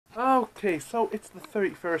Okay, so it's the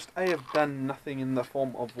 31st. I have done nothing in the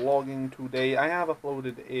form of vlogging today. I have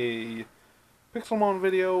uploaded a Pixelmon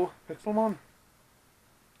video, Pokemon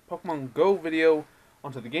Go video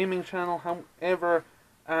onto the gaming channel, however,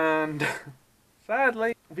 and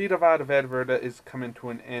sadly, Veda is coming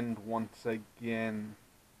to an end once again.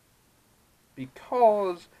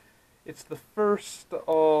 Because it's the first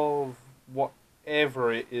of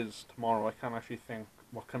whatever it is tomorrow. I can't actually think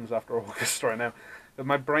what comes after August right now. But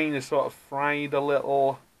my brain is sort of fried a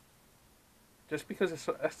little. Just because it's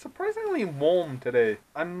surprisingly warm today.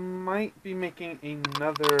 I might be making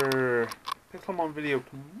another Pixelmon video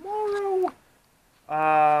tomorrow.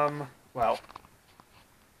 Well,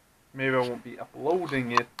 maybe I won't be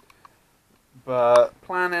uploading it, but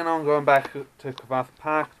planning on going back to Kavath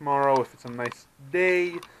Park tomorrow if it's a nice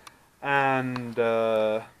day. And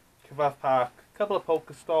Kavath Park, a couple of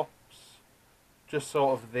Pokestops, just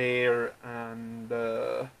sort of there, and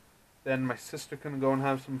then my sister can go and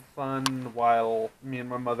have some fun while me and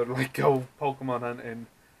my mother go Pokemon hunting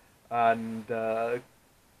and try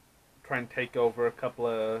and take over a couple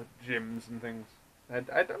of gyms and things. I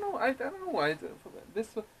don't know.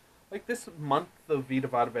 This month of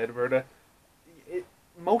Veda, it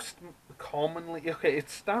most commonly, okay, it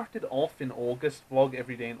started off in August, vlog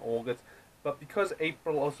every day in August, but because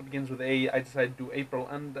April also begins with A, I decided to do April,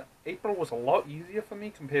 and April was a lot easier for me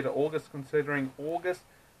compared to August, considering August,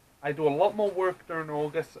 I do a lot more work during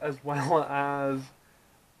August, as well as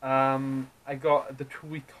I got the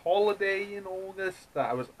 2-week holiday in August that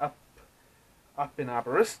I was up in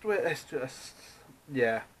Aberystwyth. It's just,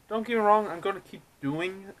 yeah. Don't get me wrong, I'm going to keep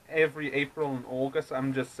doing every April and August.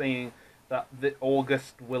 I'm just saying that the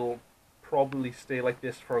August will probably stay like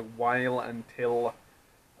this for a while until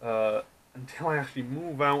I actually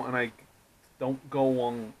move out and I don't go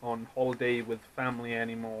on holiday with family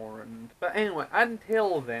anymore. But anyway,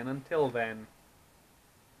 until then,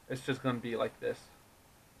 it's just going to be like this.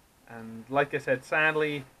 And like I said,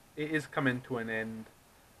 sadly, it is coming to an end,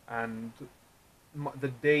 and the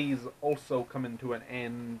days also coming to an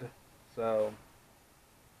end. So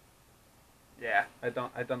yeah, I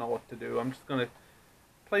don't know what to do. I'm just gonna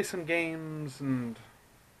play some games and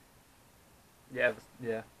yeah.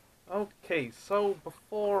 Okay, so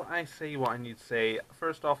before I say what I need to say,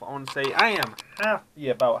 first off, I want to say I am happy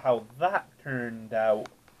about how that turned out.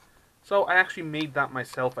 So I actually made that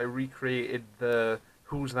myself. I recreated the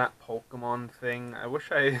Who's That Pokemon thing. I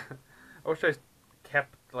wish I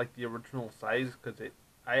kept like the original size, because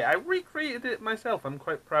I recreated it myself. I'm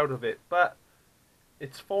quite proud of it. But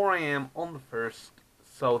it's 4 a.m. on the 1st,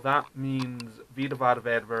 so that means Veda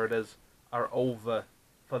Verdas are over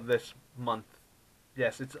for this month.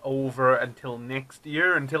 Yes, it's over until next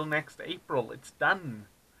year, until next April. It's done.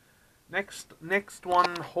 Next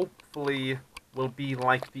one hopefully will be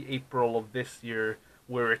like the April of this year,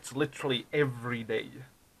 where it's literally every day.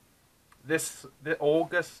 The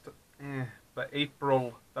August, but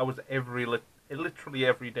April, that was literally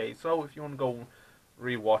every day. So if you want to go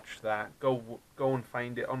rewatch that, go and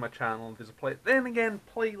find it on my channel. There's a then again,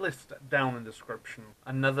 playlist down in the description.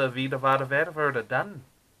 Another Veda Verda done.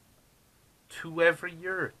 Two every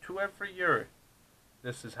year.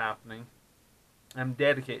 This is happening. I'm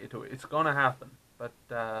dedicated to it. It's gonna happen. But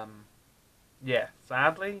yeah,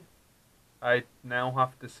 sadly, I now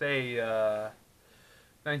have to say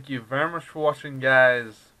thank you very much for watching,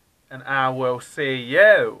 guys, and I will see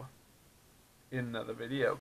you in another video.